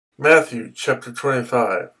Matthew chapter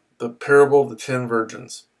 25, the parable of the 10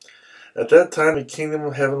 virgins. At that time the kingdom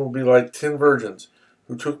of heaven will be like 10 virgins,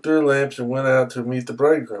 who took their lamps and went out to meet the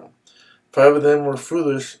bridegroom. 5 of them were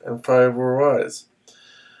foolish, and 5 were wise.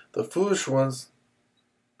 The foolish ones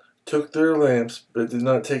took their lamps, but did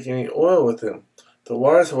not take any oil with them. The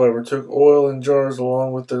wise, however, took oil in jars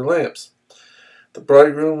along with their lamps. The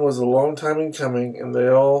bridegroom was a long time in coming, and they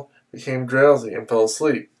all became drowsy and fell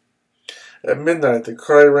asleep. At midnight the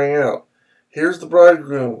cry rang out, "Here's the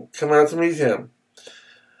bridegroom, come out to meet him."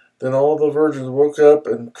 Then all the virgins woke up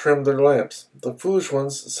and trimmed their lamps. The foolish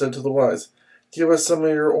ones said to the wise, "Give us some of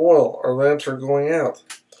your oil, our lamps are going out."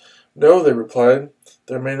 "No," they replied,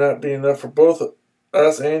 "there may not be enough for both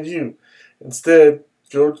us and you. Instead,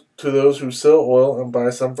 go to those who sell oil and buy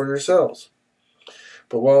some for yourselves."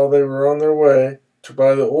 But while they were on their way to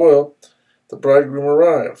buy the oil, the bridegroom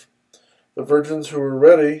arrived. The virgins who were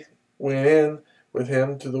ready went in with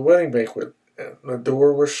him to the wedding banquet, and the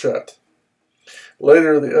door was shut.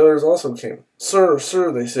 Later the others also came. "Sir,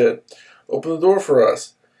 sir," they said, "open the door for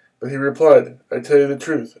us." But he replied, "I tell you the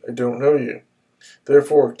truth, I don't know you.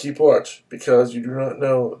 Therefore keep watch, because you do not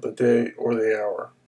know the day or the hour."